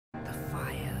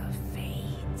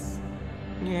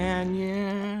Yeah,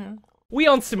 yeah. We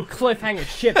on some cliffhanger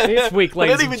shit this week,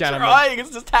 ladies and gentlemen. I'm not even trying,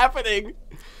 it's just happening.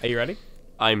 Are you ready?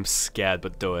 I'm scared,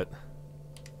 but do it.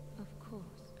 Of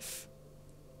course.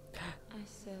 I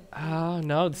serve. Oh,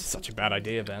 no, this is such a bad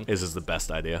idea, Ben. This is the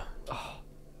best idea.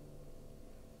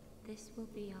 This will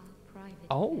be our private.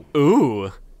 Oh. Ooh.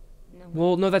 No one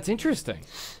Well, no, that's interesting.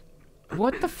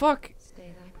 What the fuck?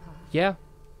 stay thy path. Yeah.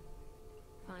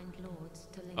 Find lords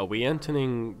to link. Are we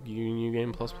entering New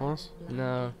Game Plus Plus?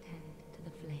 No. Tend to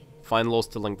the flame Find laws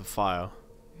to link the fire.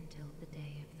 until the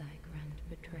day of thy grand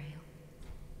betrayal.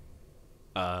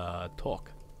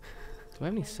 Talk. Do I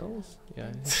have any souls?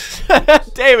 Yeah.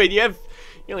 David, you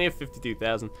only have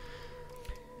 52,000.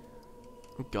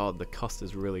 God, the cost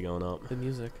is really going up. The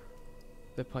music.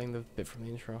 They're playing the bit from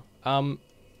the intro.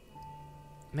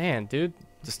 Man, dude.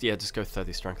 Just go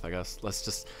 30 strength, I guess. Let's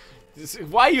just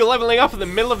why are you leveling up in the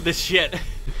middle of this shit?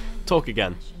 Talk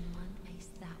again. Ashen one,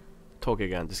 mayst thou. Talk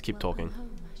again. Just keep Welcome talking. home,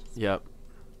 majesty. Yep.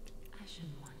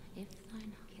 Ashen one, if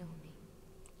thine kill me.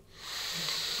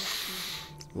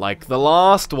 Like the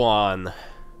last one. I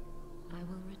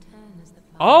will return as the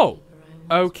Oh!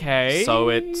 firekeeper I once Okay. So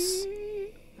it's was,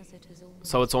 as it has always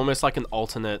so it's almost like an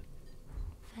alternate.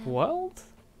 World?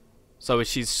 So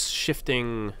she's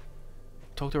shifting.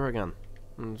 Talk to her again.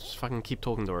 Just fucking keep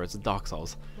talking to her. It's Dark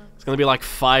Souls. It's gonna be like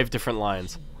 5 different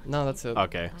lines. No, that's it.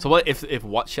 Okay. So what if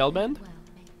what Shellbend?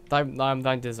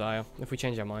 Thine desire. If we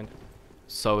change our mind.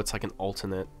 So it's like an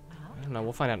alternate. I don't know.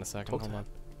 We'll find out in a second. Talk to Hold on.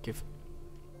 Give.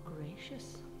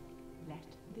 Gracious. Let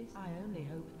this. I only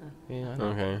hope that. Yeah, I know.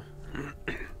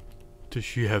 Okay. Does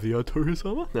she have the Artorias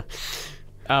armor?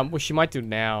 No. What she might do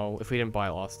now, if we didn't buy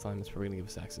it last time, is probably gonna give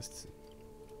us access to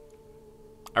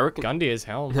I reckon. Gundyr's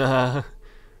helm. That's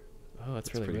Oh,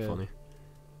 that's really pretty weird. funny.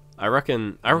 I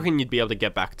reckon you'd be able to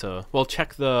get back to. Well,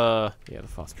 check the Yeah, the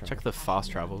fast travel. check the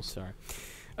fast travels. Sorry.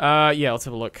 Yeah, let's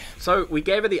have a look. So we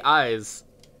gave her the eyes.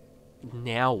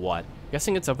 Now what?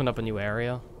 Guessing it's opened up a new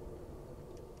area.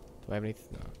 Do I have any?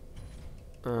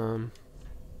 No.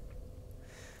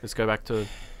 Let's go back to.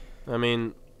 I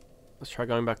mean, let's try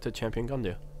going back to Champion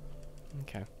Gundyr.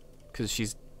 Okay.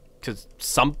 Because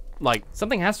some like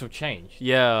Something has to have changed.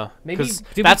 yeah. Maybe- Because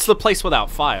did we that's the place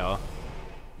without fire.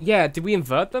 Yeah, did we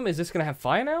invert them? Is this gonna have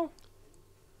fire now?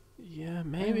 Yeah,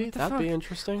 maybe what the that'd be fuck?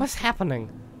 interesting. What's happening?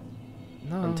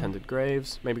 No. Untended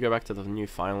graves. Maybe go back to the new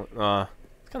file.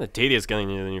 It's kind of tedious getting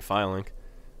to the new file link.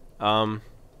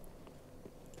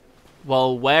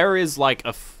 Well, where is like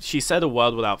a? She said a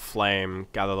world without flame.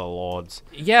 Gather the lords.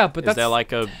 Yeah, but Is that's there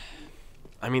like a?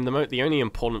 I mean, the only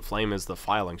important flame is the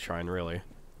filing shrine, really.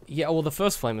 yeah. Well, the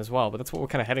first flame as well, but that's what we're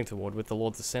kind of heading toward with the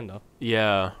Lords of Cinder.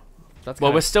 Yeah. That's Well,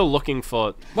 kinda- we're still looking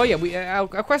for. Well, yeah.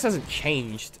 Our quest hasn't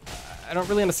changed. I don't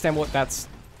really understand what that's.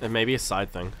 Maybe a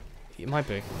side thing. It might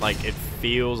be. Like it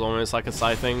feels almost like a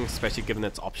side thing, especially given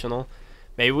it's optional.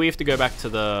 Maybe we have to go back to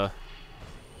the.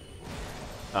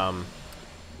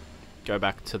 Go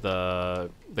back to the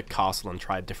castle and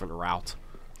try a different route.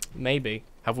 Maybe.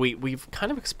 We've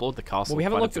kind of explored the castle. Well, we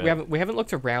haven't quite looked. a bit. We haven't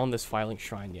looked around this filing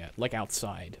shrine yet, like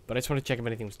outside. But I just want to check if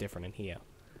anything was different in here.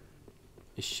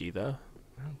 Is she there?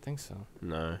 I don't think so.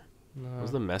 No. No. What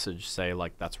does the message say?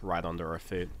 Like that's right under her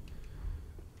feet.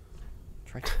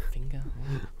 Try to finger.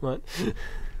 What?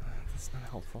 That's not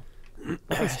helpful.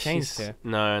 Nothing's changed here.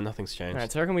 No, nothing's changed.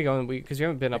 Alright, so I reckon we go because we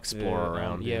haven't been up Explore to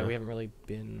around, yeah, yeah. we haven't really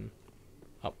been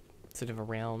up sort of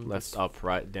around. Left, this up,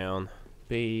 right, down.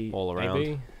 B all around.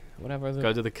 AB, whatever.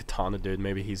 Go to the katana dude.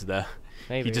 Maybe he's there.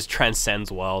 Maybe. He just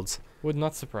transcends worlds. Would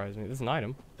not surprise me. There's an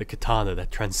item. The katana that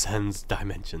transcends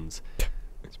dimensions.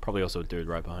 It's probably also a dude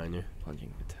right behind you.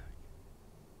 Plunging attack.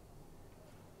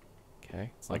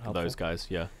 Okay. It's Like not those helpful. guys.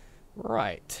 Yeah.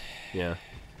 Right. Yeah.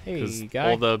 Hey, 'Cause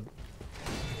guy. all the.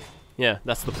 Yeah,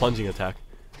 that's the plunging attack.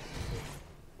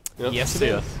 Yep, Yes, it see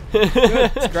ya. is.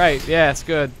 Good. It's great. Yeah, it's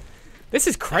good. This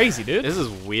is crazy, dude. This is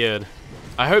weird.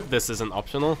 I hope this isn't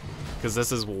optional, because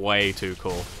this is way too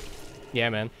cool. Yeah,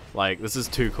 man. Like, this is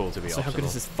too cool to be So optional. how good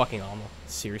is this fucking armor?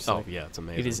 Seriously. Oh, yeah, it's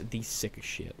amazing. It is the sickest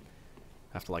shit.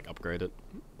 Have to, like, upgrade it.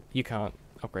 You can't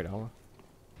upgrade armor.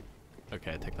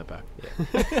 Okay, I take that back.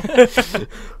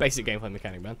 Basic gameplay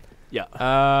mechanic, man.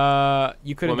 Yeah.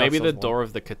 You could. Well, maybe the door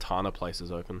of the katana place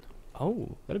is open.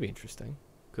 Oh, that'd be interesting.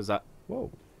 Because that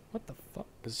Whoa, what the fuck?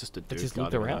 is just a That dude just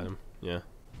looped guarding an around? item. Yeah.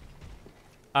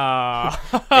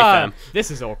 Fam. fam.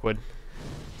 This is awkward.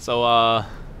 So,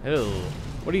 Ew.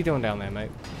 What are you doing down there,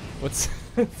 mate? What's?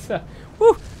 It's,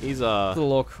 woo. he's, A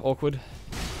little awkward.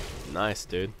 nice,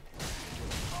 dude.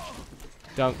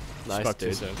 Don't. Nice, spoke too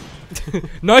dude. soon.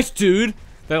 Nice, dude.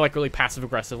 They're like really passive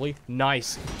aggressively.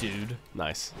 Nice, dude.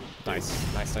 Nice. Nice,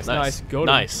 nice, nice, Nice. nice. Go.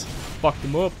 Nice. Fuck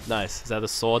them up. Nice. Is that a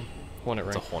sword? Hornet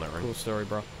ring. It's a Hornet ring. Cool story,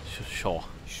 bro. Sure.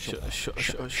 Sure.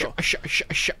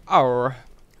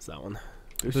 It's that one.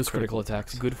 Boost critical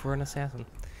attacks. Good for an assassin.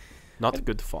 Not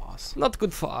good for us. Not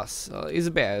good for us. Is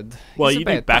bad. Well, He's a you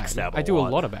do bad guy. backstab I do a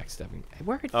lot. lot of backstabbing.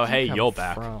 Where did Oh, he hey, come you're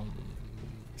back. from?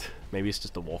 Maybe it's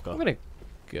just a walker. I'm gonna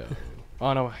go.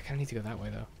 Oh no, I kind of need to go that way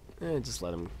though. Just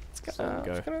let him It's let him gonna,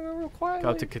 go. it's gonna go real quietly. Go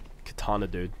up to Katana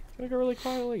dude. Gonna go really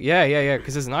quietly. Yeah.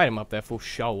 Because there's an item up there for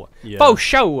show. Yeah. For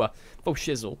show. For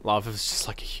shizzle. Love is just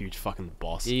like a huge fucking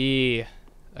boss. Yeah.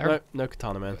 No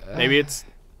Katana Man. Maybe it's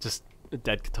just a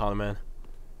dead Katana Man.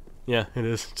 Yeah, it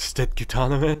is. Just dead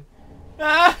Katana Man.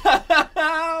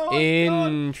 Oh,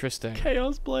 Interesting. God.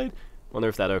 Chaos Blade. Wonder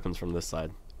if that opens from this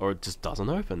side. Or it just doesn't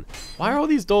open. Why are all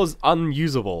these doors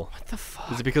unusable? What the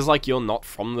fuck? Is it because, like, you're not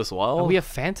from this world? Are we a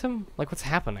phantom? Like, what's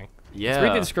happening? Yeah. Let's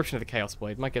read the description of the Chaos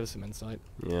Blade. Might give us some insight.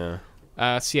 Yeah.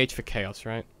 CH for chaos,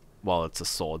 right? Well, it's a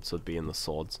sword, so it'd be in the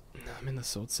swords. No, I'm in the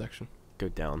sword section. Go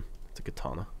down. It's a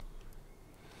katana.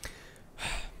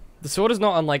 The sword is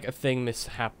not unlike a thing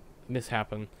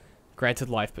mishappen, granted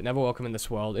life, but never welcome in this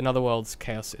world. In other words,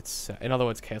 chaos itself. I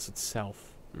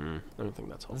don't think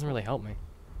that's helpful. Doesn't really help me.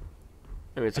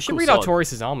 Anyway, it's I a should cool read sword.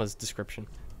 Artorias' armor's description.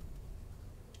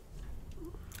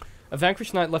 A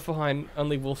vanquished knight left behind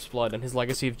only wolf's blood and his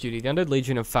legacy of duty. The undead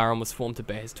legion of Farum was formed to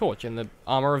bear his torch, and the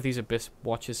armor of these Abyss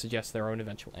Watchers suggests their own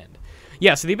eventual end.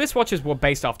 Yeah, so the Abyss Watchers were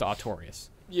based after Artorias.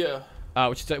 Yeah.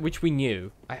 Which we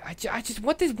knew. I just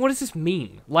what does this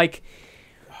mean? Like,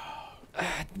 are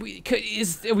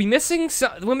we missing?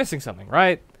 We're missing something,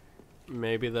 right?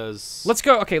 Maybe there's. Let's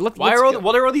go. Okay, What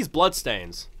are all these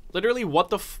bloodstains? Literally,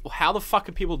 how the fuck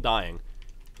are people dying?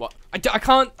 What? I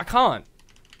can't.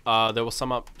 There was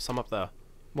some up there.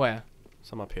 Where?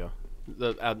 Some up here.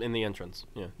 In the entrance.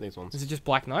 Yeah, these ones. Is it just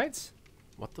Black Knights?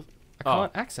 What the? I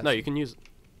can't access. No, it. you can use.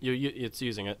 It's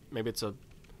using it. Maybe it's a.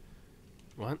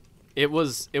 What? It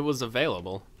was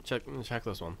available. Check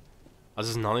this one. Is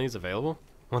this none of these available?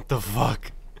 What the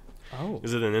fuck? Oh.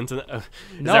 Is it an internet? Is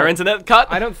No. there internet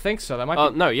cut? I don't think so. That might.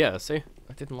 Oh be... no, yeah. See,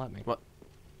 It didn't let me. What?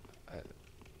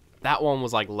 That one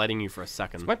was like letting you for a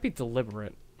second. This might be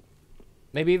deliberate.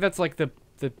 Maybe that's like the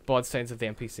bloodstains of the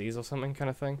NPCs or something kind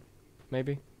of thing.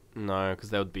 Maybe. No, because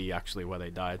that would be actually where they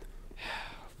died.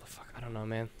 The fuck, I don't know,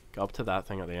 man. Go up to that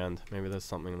thing at the end. Maybe there's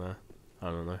something there. I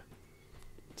don't know.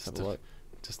 Have a look.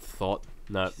 Just thought.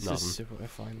 No, This nothing. is super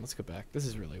fine. Let's go back. This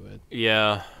is really weird.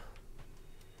 Yeah,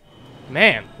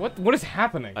 Man, what is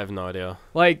happening? I have no idea.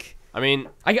 Like, I mean,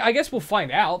 I guess we'll find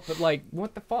out, but like,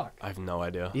 what the fuck? I have no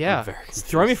idea. Yeah, I'm very it's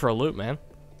throwing me confused. for a loop, man.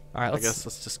 All right, I let's. guess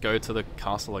let's just go to the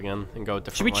castle again and go a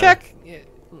different Should we way. check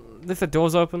if the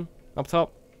door's open up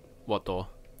top? What door?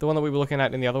 The one that we were looking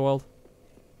at in the other world?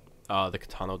 The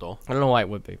katana door. I don't know why it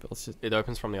would be, but let's just. It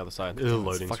opens from the other side. It's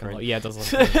Loading fucking screen. yeah, it does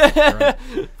look right.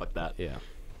 Fuck that. Yeah.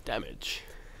 Damage.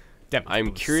 Damage I'm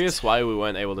boost. curious why we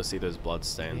weren't able to see those blood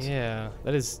stains. Yeah,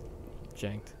 that is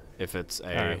janked. If it's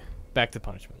a. Alright, back to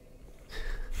punishment.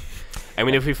 I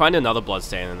mean, if we find another blood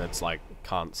stain and it's like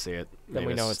can't see it, Then maybe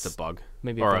we know it's just a bug.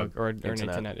 Maybe Or a a bug or an internet.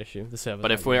 internet issue. The server.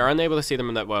 But if we're unable to see them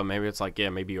in that well, maybe it's like yeah,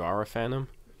 maybe you are a phantom,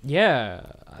 yeah,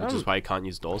 which is why you can't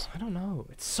use doors. I don't know.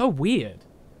 It's so weird.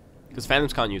 Because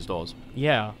phantoms can't use doors.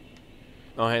 Yeah.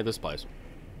 Oh hey, this place.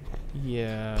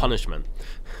 Yeah. Punishment.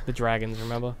 The dragons,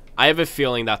 remember? I have a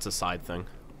feeling that's a side thing.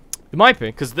 It might be.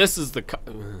 Because this is the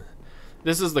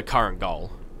current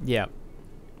goal. Yeah.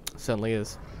 Certainly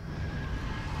is.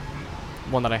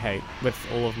 One that I hate with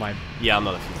all of my Yeah, I'm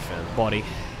not a huge fan. body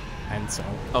and soul.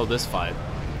 Oh, this fight.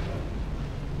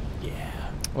 Yeah.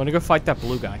 I want to go fight that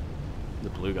blue guy. The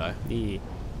blue guy. Yeah.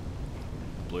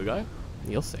 Blue guy?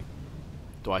 You'll see.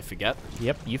 Do I forget?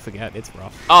 Yep, you forget. It's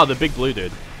rough. Oh, the big blue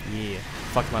dude. Yeah.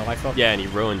 Fucked my life up. Yeah, and he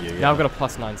ruined you. Yeah. Now I've got a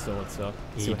 +9 sword, so.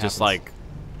 see He what just happens. like.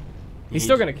 He's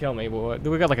still gonna kill me, but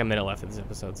we got like a minute left in this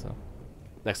episode, so.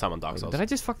 Next time on Dark Souls. Did I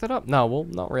just fuck that up? No, well,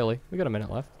 not really. We got a minute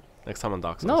left. Next time on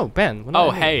Dark Souls. No, Ben. we're not Oh,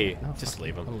 ending hey. it. No, Just fuck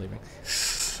leave it. him. I'm leaving.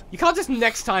 You can't just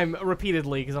next time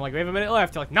repeatedly, because I'm like, we have a minute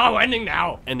left. You're like, no, we're ending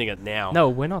now. Ending it now. No,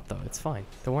 we're not, though. It's fine.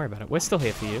 Don't worry about it. We're still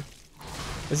here for you.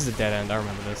 This is a dead end. I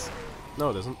remember this. No,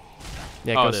 it isn't.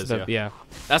 Yeah, Oh, goes it is, to the, yeah.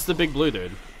 That's the big blue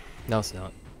dude. No, it's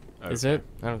not. Is Okay. it?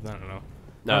 I don't know. I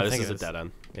No, don't this think is it a dead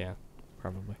end. Yeah,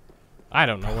 probably. I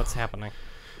don't know what's happening.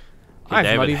 Hey, I've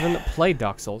not David. even played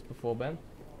Dark Souls before, Ben.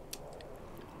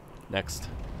 Next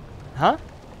Huh?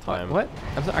 time. What?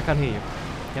 I'm sorry, I can't hear you. You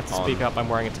have to speak On. up. I'm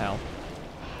wearing a towel.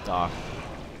 Dark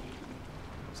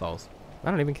Souls.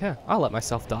 I don't even care. I'll let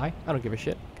myself die. I don't give a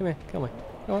shit. Come here. Kill me.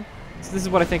 Go on. So this is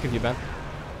what I think of you, Ben.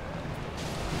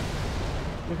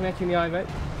 Looking at you in the eye, mate.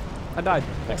 I died.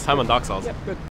 Next time on Dark Souls. Yep, good.